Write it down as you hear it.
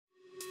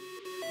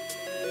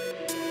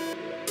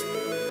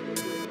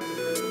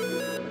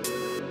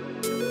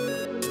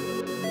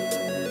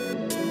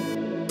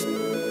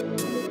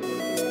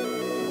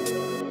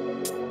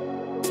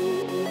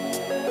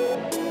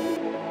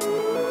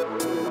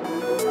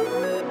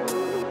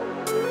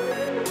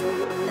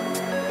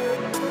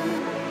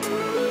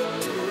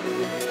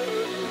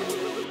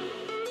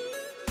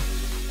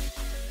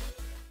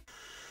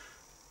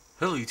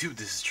Hello YouTube,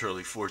 this is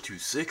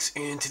Charlie426,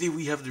 and today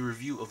we have the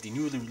review of the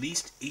newly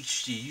released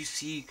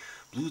HGUC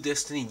Blue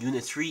Destiny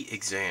Unit 3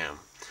 exam.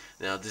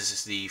 Now this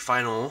is the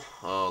final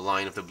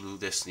line of the Blue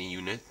Destiny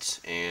unit,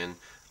 and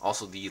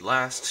also the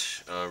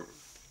last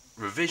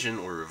revision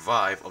or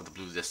revive of the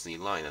Blue Destiny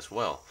line as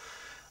well.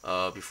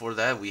 Before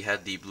that, we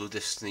had the Blue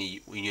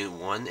Destiny Unit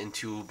 1 and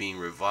 2 being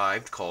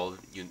revived, called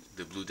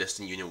the Blue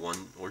Destiny Unit 1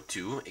 or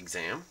 2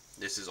 exam.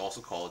 This is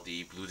also called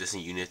the Blue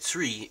Destiny Unit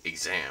 3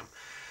 exam.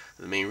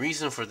 The main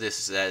reason for this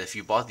is that if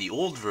you bought the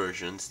old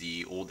versions,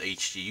 the old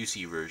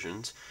HGUC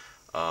versions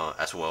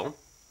as well,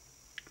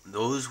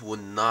 those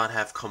would not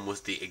have come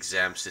with the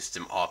exam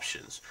system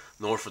options,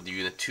 nor for the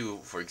Unit 2,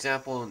 for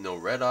example, no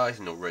red eyes,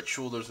 no red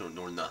shoulders,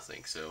 nor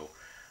nothing. So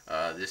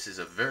this is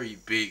a very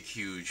big,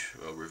 huge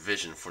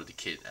revision for the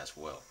kit as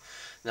well.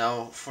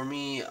 Now, for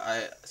me,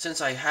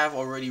 since I have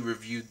already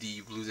reviewed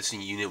the Blue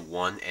Destiny Unit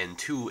 1 and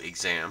 2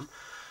 exam,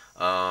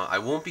 I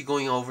won't be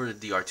going over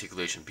the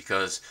articulation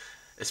because,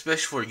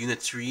 especially for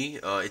Unit 3,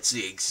 it's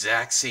the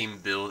exact same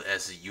build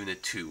as the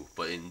Unit 2,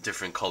 but in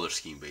different color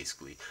scheme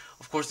basically.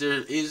 Of course,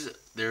 there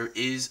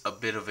is a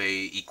bit of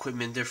a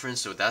equipment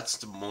difference, so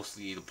that's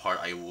mostly the part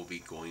I will be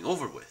going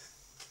over with.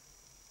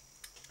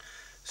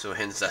 So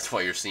hence, that's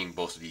why you're seeing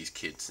both of these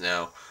kits.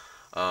 Now,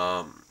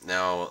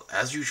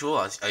 as usual,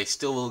 I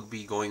still will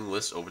be going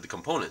over the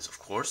components, of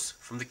course.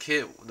 From the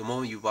kit, the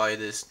moment you buy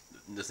this,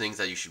 the things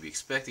that you should be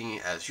expecting,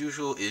 as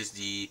usual, is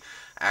the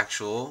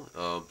actual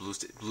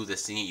Blue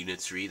Destiny Unit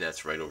 3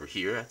 that's right over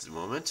here at the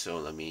moment. So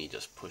let me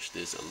just push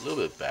this a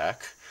little bit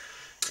back,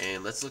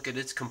 and let's look at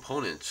its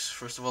components.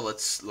 First of all,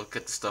 let's look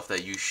at the stuff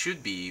that you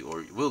should be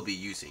or will be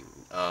using.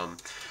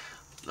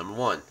 Number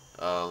one,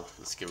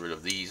 let's get rid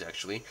of these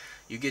actually.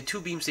 You get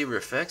 2 beam saber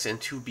effects and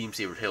 2 beam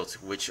saber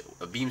hilts, which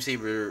a beam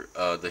saber,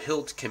 the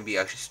hilt can be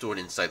actually stored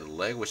inside the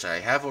leg, which I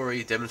have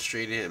already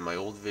demonstrated in my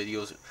old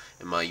videos,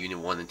 in my Unit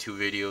 1 and 2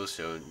 videos,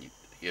 so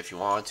if you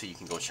want to, you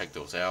can go check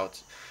those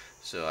out.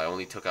 So I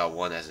only took out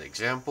one as an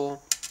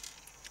example.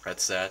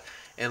 That's that.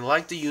 And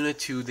like the Unit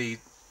 2,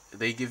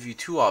 they give you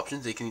 2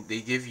 options. They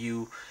give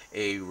you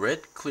a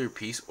red clear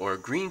piece or a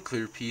green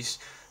clear piece,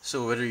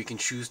 so whether you can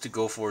choose to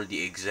go for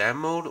the exam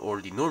mode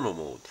or the normal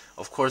mode.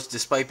 Of course,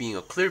 despite being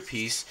a clear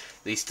piece,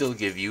 they still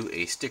give you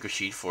a sticker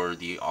sheet for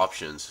the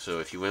options. So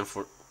if you went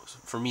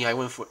for me, I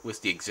went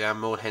with the exam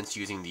mode, hence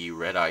using the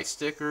red eye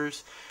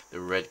stickers, the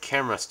red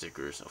camera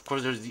stickers. Of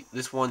course,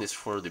 this one is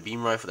for the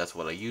beam rifle, that's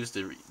what I used.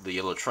 The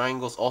yellow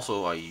triangles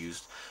also I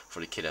used for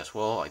the kit as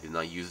well. I did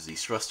not use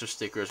these thruster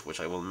stickers,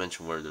 which I will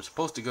mention where they're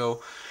supposed to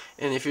go.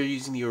 And if you're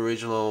using the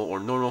original or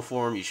normal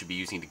form, you should be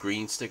using the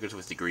green stickers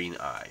with the green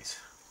eyes.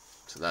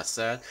 So that's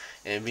that.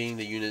 And being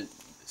the Unit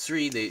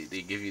 3,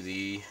 they give you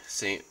the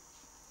same,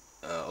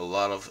 a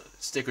lot of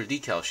sticker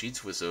decal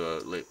sheets with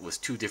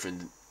 2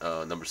 different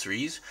number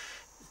 3s,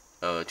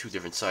 2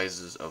 different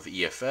sizes of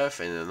EFF,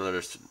 and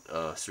another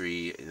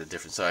 3 in a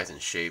different size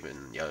and shape,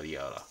 and yada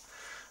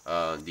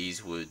yada.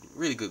 These would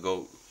really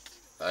go.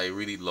 I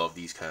really love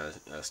these kind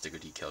of sticker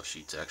decal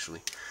sheets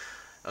actually.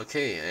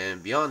 Okay,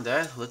 and beyond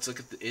that, let's look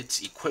at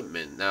its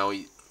equipment. Now,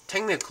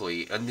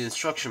 technically, in the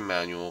instruction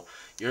manual,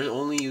 you're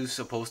only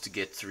supposed to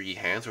get 3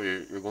 hands, or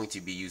you're going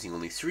to be using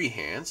only 3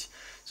 hands.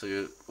 So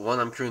the one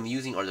I'm currently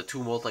using are the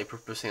 2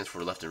 multi-purpose hands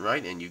for left and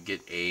right, and you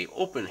get a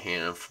open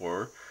hand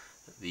for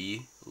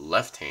the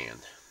left hand.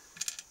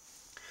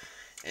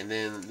 And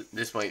then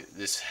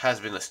this has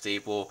been a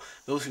staple.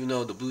 Those who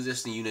know, the Blue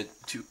Destiny Unit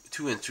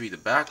 2 and 3, the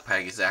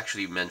backpack is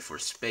actually meant for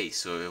space.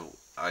 So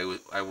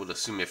I would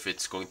assume if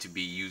it's going to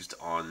be used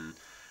on,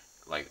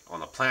 like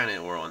on a planet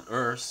or on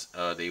Earth,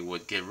 they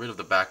would get rid of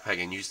the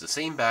backpack and use the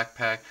same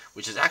backpack,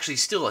 which is actually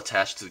still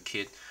attached to the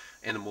kit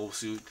and the mobile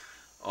suit,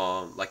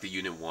 like the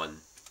Unit 1.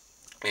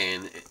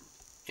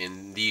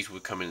 And these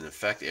would come into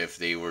effect if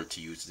they were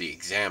to use the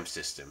exam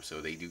system.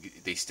 So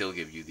they still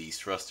give you these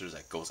thrusters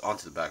that goes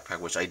onto the backpack,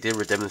 which I did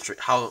demonstrate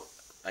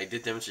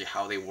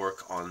how they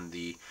work on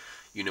the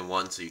Unit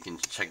 1, so you can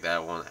check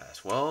that one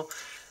as well.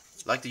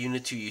 Like the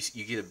Unit 2,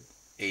 you get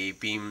a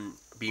beam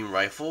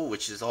rifle,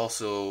 which is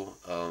also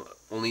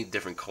only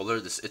different color.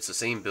 It's the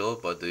same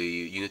build, but the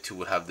Unit 2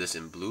 would have this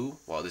in blue,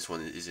 while this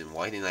one is in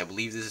white. And I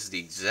believe this is the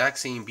exact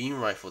same beam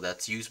rifle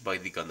that's used by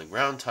the Gundam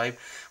Ground Type,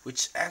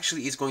 which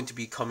actually is going to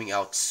be coming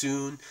out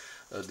soon.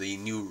 The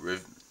new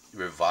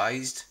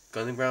revised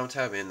Gundam Ground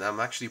Type, and I'm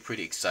actually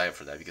pretty excited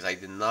for that because I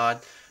did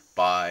not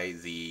buy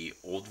the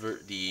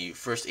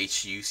first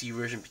HGUC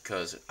version,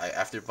 because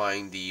after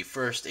buying the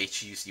first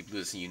HGUC Blue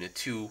Destiny Unit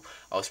 2,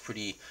 I was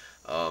pretty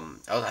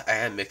I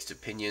had mixed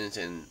opinions.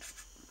 And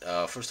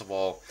first of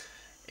all,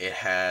 it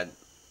had,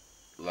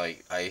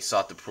 like, I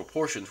thought the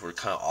proportions were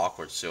kind of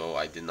awkward, so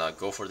I did not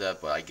go for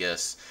that. But I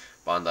guess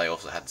Bandai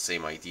also had the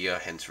same idea,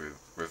 hence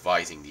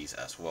revising these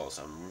as well.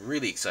 So I'm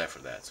really excited for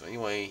that. So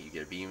anyway, you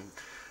get a beam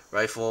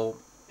rifle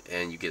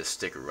and you get a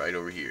sticker right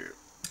over here.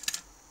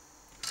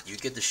 You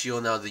get the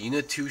shield. Now the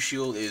Unit 2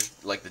 shield is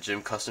like the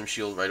Gym Custom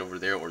shield right over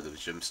there, or the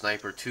Gym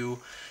Sniper 2.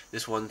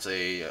 This one's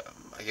I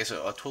guess a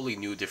totally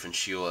new different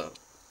shield.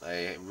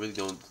 I really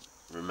don't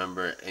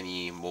remember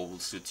any mobile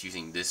suits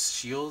using this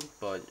shield,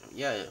 but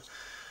yeah,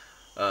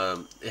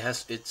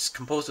 it's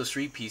composed of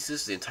 3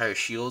 pieces: the entire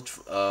shield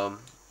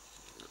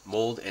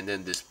mold, and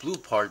then this blue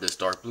part, this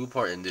dark blue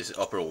part, and this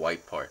upper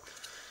white part.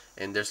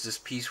 And there's this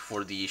piece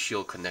for the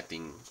shield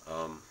connecting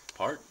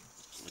part,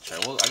 which I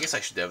guess I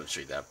should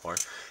demonstrate that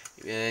part.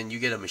 And you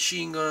get a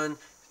machine gun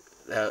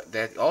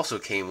that also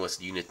came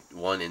with Unit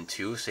 1 and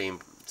 2, same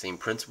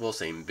principle,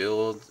 same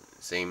build,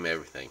 same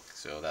everything.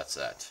 So that's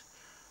that.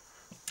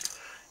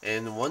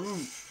 And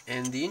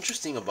the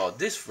interesting about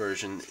this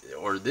version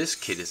or this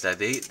kit is that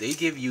they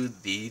give you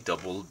the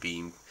double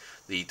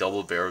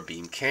barrel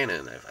beam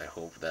cannon. I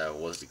hope that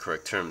was the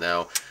correct term.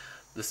 Now,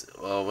 this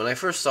when I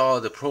first saw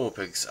the promo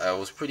pics, I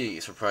was pretty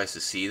surprised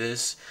to see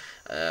this.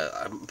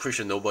 I'm pretty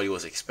sure nobody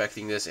was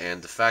expecting this,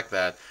 and the fact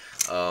that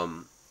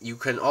you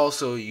can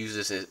also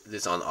use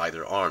this on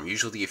either arm.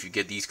 Usually, if you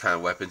get these kind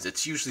of weapons,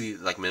 it's usually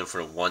like meant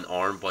for one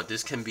arm, but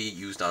this can be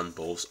used on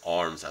both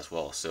arms as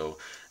well. So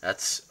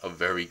that's a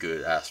very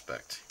good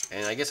aspect.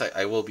 And I guess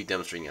I will be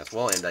demonstrating as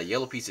well. And that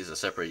yellow piece is a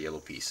separate yellow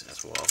piece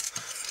as well.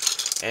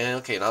 And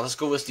okay, now let's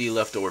go with the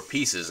leftover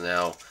pieces.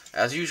 Now,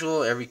 as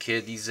usual, every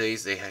kit these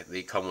days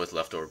they come with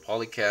leftover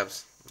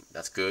polycaps.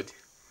 That's good.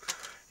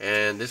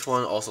 And this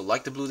one, also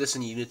like the Blue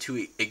Destiny Unit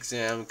 2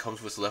 exam,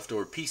 comes with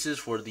leftover pieces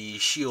for the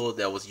shield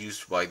that was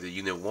used by the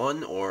Unit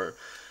 1 or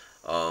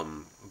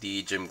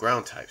the GM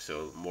Ground Type.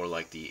 So more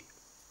like the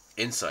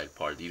inside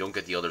part. You don't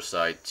get the other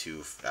side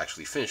to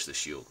actually finish the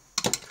shield.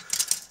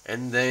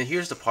 And then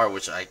here's the part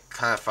which I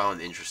kind of found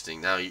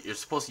interesting. Now, you're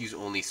supposed to use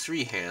only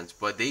 3 hands,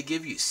 but they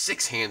give you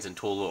 6 hands in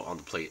total on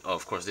the plate.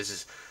 Of course,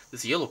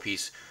 this yellow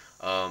piece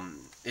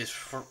is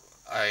for...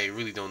 I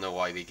really don't know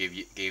why they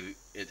gave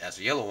it as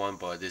a yellow one,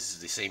 but this is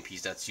the same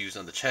piece that's used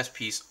on the chest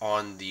piece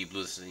on the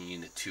Blue Destiny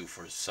Unit 2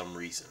 for some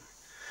reason.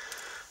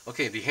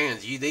 Okay, the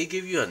hands. They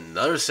give you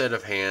another set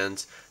of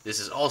hands.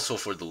 This is also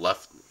for the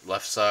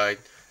left side,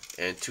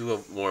 and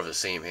 2 more of the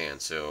same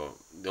hand. So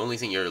the only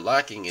thing you're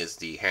lacking is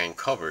the hand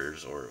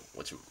covers, or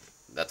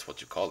that's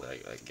what you call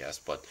it, I guess.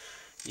 But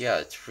yeah,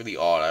 it's really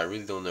odd. I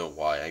really don't know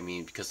why. I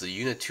mean, because the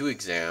Unit 2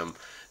 exam,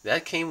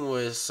 that came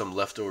with some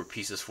leftover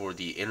pieces for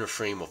the inner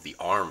frame of the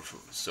arm,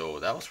 so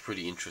that was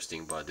pretty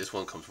interesting. But this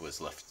one comes with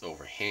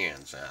leftover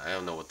hands. I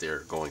don't know what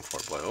they're going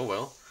for, but oh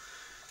well.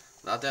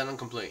 Not that I'm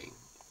complaining.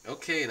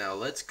 Okay, now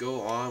let's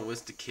go on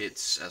with the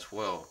kits as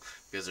well,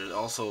 because there's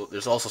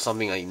also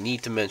something I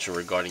need to mention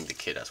regarding the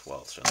kit as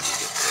well. So let me get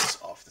this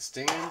off the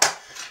stand.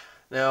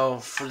 Now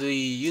for the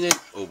unit,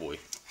 oh boy.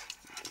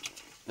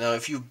 Now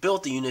if you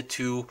built the Unit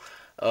 2,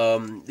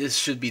 this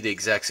should be the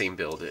exact same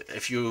build.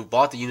 If you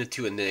bought the Unit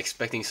 2 and then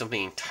expecting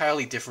something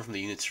entirely different from the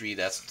Unit 3,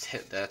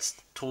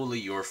 that's totally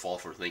your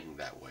fault for thinking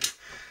that way.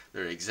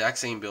 They're exact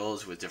same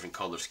builds with different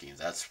color schemes.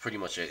 That's pretty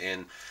much it.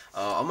 And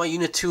on my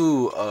Unit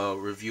 2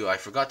 review, I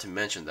forgot to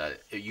mention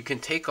that you can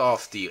take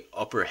off the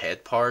upper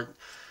head part,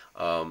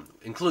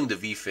 including the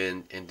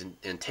V-fin,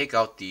 and take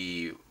out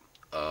the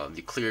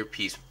clear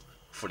piece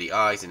for the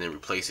eyes, and then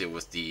replace it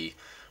with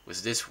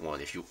this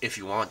one if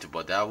you want to.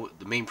 But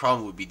the main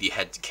problem would be the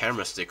head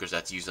camera stickers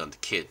that's used on the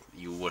kit.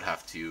 You would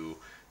have to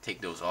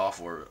take those off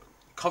or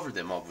cover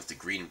them up with the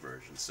green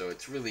version. So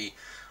it's really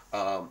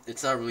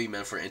it's not really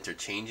meant for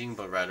interchanging,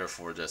 but rather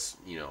for just,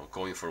 you know,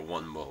 going for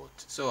one mode.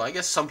 So I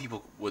guess some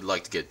people would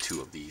like to get 2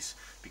 of these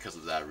because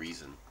of that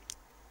reason.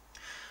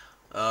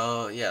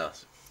 Yeah.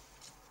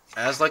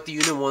 As like the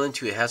Unit 1 and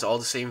 2, it has all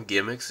the same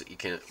gimmicks. You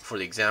can, for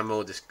the exam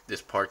mode,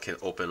 this part can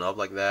open up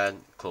like that,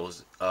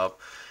 close up.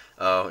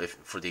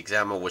 For the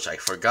exam mode, which I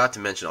forgot to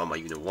mention on my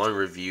Unit 1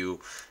 review,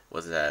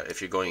 was that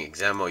if you're going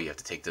exam mode, you have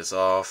to take this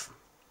off,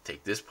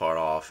 take this part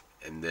off,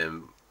 and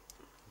then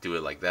do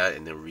it like that,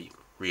 and then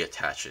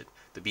reattach it.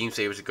 The beam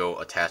sabers go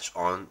attached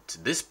on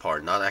to this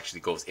part, not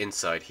actually goes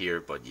inside here,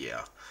 but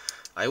yeah.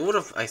 I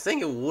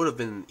think it would have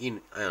been,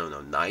 I don't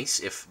know, nice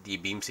if the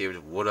beam sabers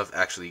would have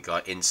actually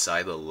got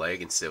inside the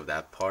leg instead of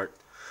that part.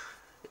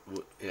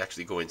 It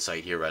actually go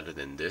inside here rather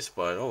than this,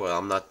 but oh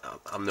well,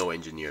 I'm no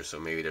engineer, so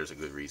maybe there's a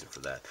good reason for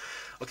that.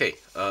 Okay,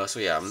 so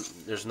yeah,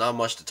 there's not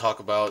much to talk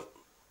about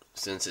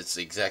since it's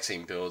the exact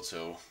same build,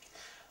 so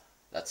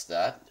that's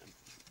that.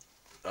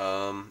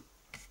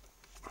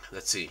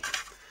 Let's see.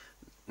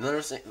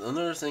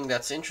 Another thing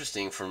that's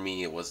interesting for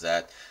me was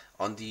that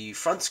on the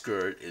front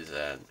skirt is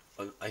that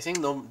I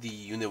think the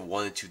Unit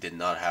 1 and 2 did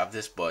not have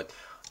this, but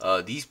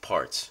these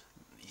parts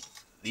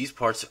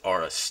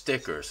are a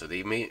sticker, so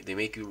they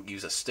make you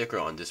use a sticker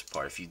on this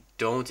part. If you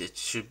don't, it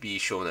should be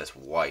shown as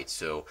white.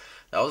 So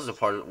that was the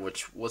part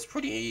which was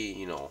pretty,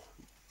 you know,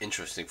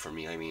 interesting for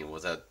me. I mean,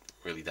 was that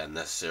really that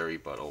necessary?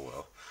 But oh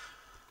well.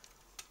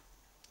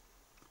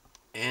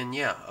 And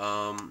yeah,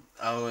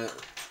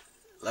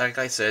 like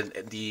I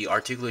said, the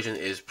articulation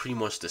is pretty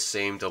much the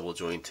same, double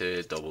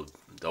jointed,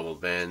 double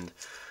bend,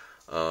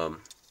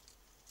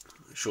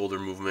 shoulder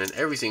movement,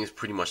 everything is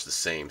pretty much the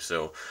same.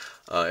 So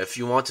if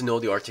you want to know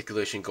the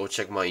articulation, go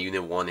check my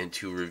Unit 1 and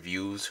 2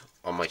 reviews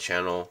on my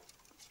channel,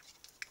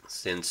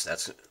 since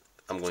that's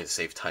I'm going to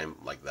save time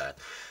like that.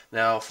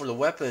 Now for the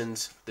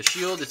weapons, the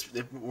shield,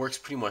 it works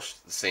pretty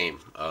much the same.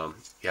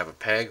 You have a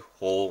peg,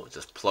 hole,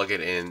 just plug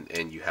it in,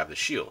 and you have the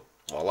shield.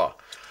 Voila.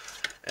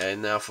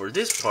 And now for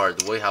this part,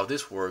 the way how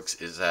this works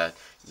is that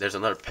there's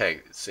another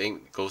peg.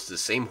 Same goes to the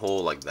same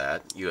hole like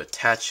that. You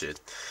attach it,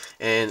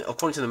 and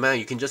according to the manual,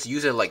 you can just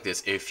use it like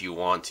this if you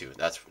want to.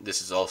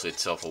 This is also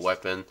itself a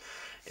weapon,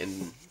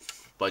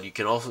 but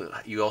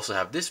you also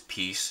have this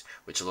piece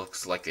which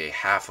looks like a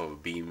half of a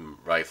beam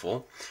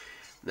rifle.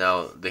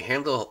 Now the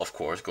handle, of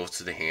course, goes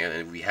to the hand,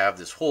 and we have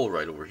this hole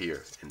right over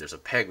here, and there's a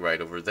peg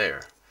right over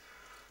there.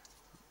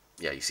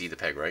 Yeah, you see the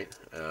peg, right?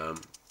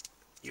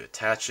 You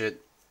attach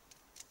it.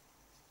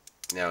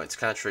 Now it's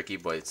kind of tricky,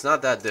 but it's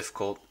not that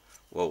difficult.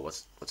 Whoa,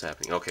 what's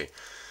happening? Okay.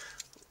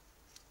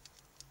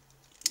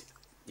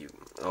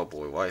 Oh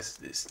boy, why is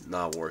this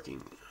not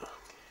working?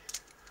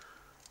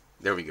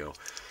 There we go.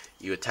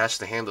 You attach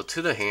the handle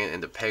to the hand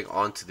and the peg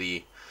onto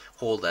the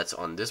hole that's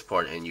on this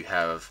part, and you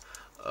have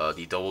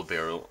the double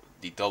barrel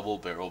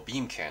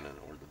beam cannon,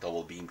 or the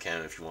double beam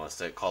cannon if you want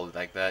to call it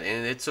like that.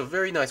 And it's a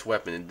very nice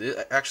weapon.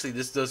 And actually,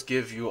 this does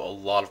give you a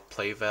lot of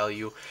play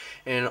value.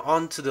 And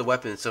onto the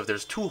weapon itself,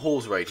 there's two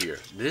holes right here.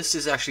 This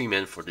is actually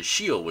meant for the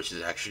shield, which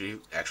is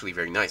actually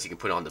very nice. You can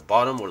put it on the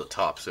bottom or the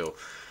top. So you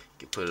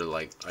can put it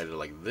like either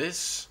like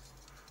this,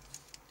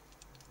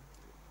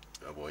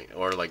 oh boy,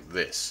 or like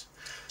this.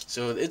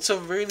 So it's a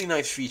really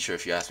nice feature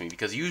if you ask me,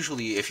 because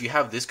usually if you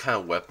have this kind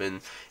of weapon,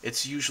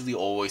 it's usually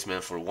always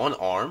meant for one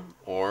arm,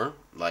 or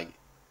like,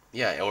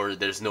 yeah, or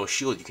there's no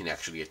shield you can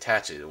actually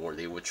attach it, or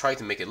they would try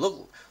to make it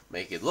look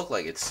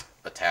like it's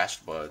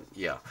attached, but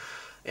yeah.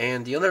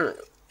 And the other,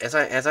 as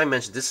I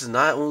mentioned, this is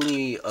not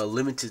only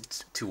limited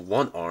to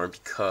one arm,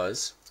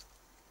 because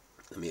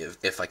let me,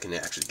 if I can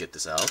actually get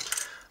this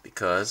out,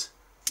 because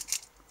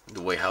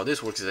the way how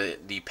this works is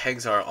that the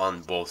pegs are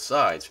on both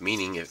sides,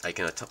 meaning if I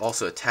can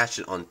also attach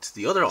it onto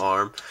the other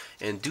arm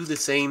and do the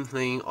same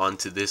thing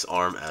onto this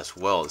arm as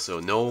well.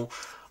 So no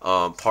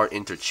part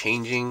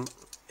interchanging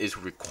is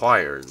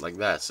required like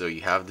that. So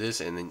you have this,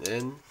 and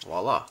then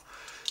voila.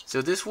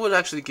 So this would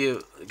actually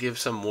give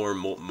some more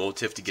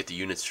motive to get the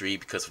Unit 3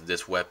 because of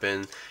this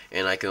weapon,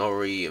 and I can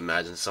already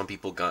imagine some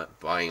people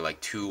buying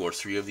like 2 or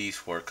 3 of these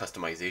for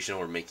customization,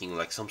 or making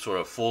like some sort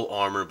of full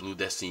armor Blue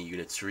Destiny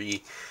Unit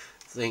 3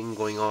 thing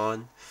going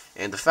on.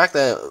 And the fact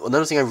that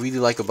another thing I really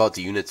like about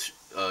the Unit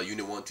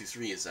 1, 2,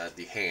 3 is that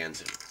the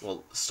hands,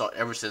 well,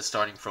 ever since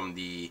starting from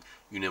the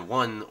Unit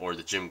 1 or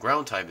the GM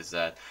Ground Type, is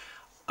that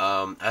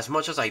as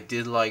much as I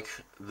did like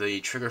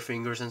the trigger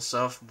fingers and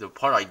stuff, the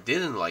part I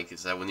didn't like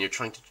is that when you're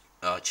trying to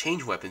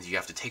change weapons, you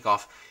have to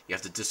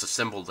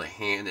disassemble the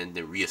hand and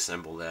then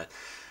reassemble that.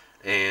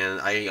 And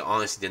I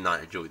honestly did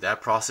not enjoy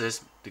that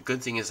process. The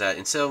good thing is that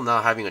instead of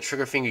not having a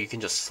trigger finger, you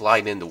can just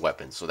slide in the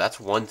weapon. So that's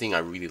one thing I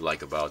really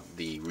like about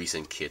the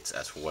recent kits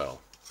as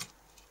well.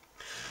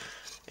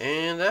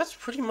 And that's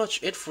pretty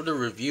much it for the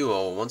review.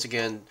 Once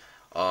again,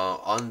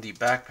 on the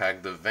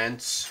backpack, the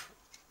vents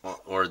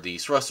or the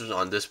thrusters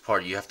on this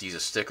part, you have to use a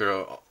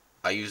sticker.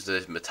 I used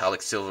the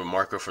metallic silver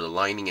marker for the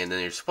lining, and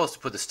then you're supposed to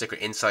put the sticker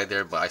inside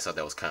there, but I thought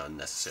that was kind of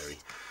unnecessary,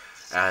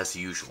 as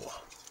usual.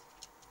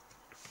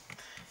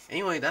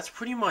 Anyway, that's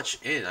pretty much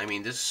it. I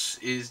mean, this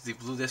is the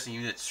Blue Destiny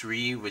Unit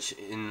 3, which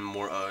in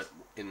more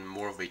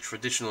of a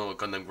traditional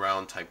Gundam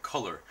Ground type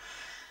color.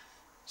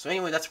 So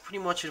anyway, that's pretty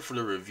much it for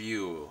the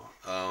review.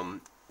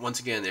 Once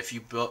again, if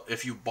you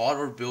bought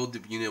or build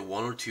the Unit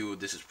 1 or 2,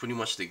 this is pretty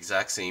much the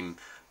exact same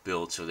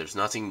build, so there's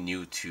nothing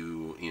new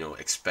to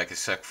expect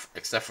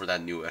except for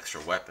that new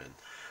extra weapon.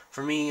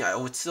 For me, I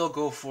would still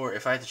go for,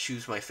 if I had to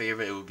choose my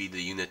favorite, it would be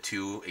the Unit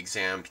 2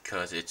 exam,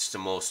 because it's the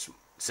most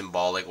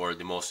symbolic, or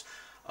the most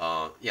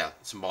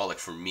symbolic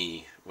for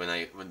me when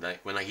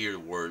I hear the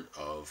word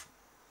of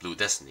Blue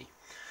Destiny.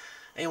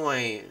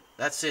 Anyway,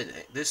 that's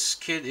it. This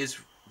kit is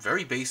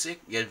very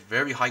basic yet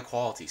very high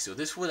quality, so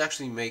this would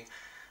actually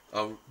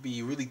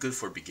be really good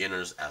for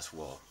beginners as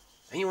well.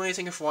 Anyway,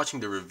 thank you for watching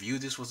the review.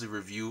 This was a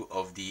review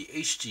of the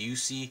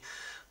HGUC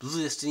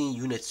Blue Destiny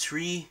Unit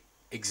 3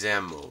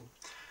 exam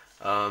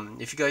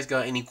mode. If you guys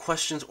got any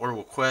questions or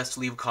requests,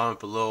 leave a comment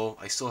below.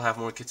 I still have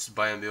more kits to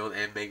buy and build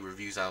and make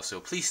reviews out, so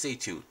please stay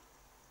tuned.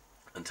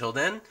 Until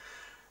then,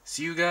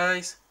 see you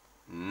guys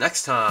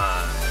next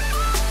time.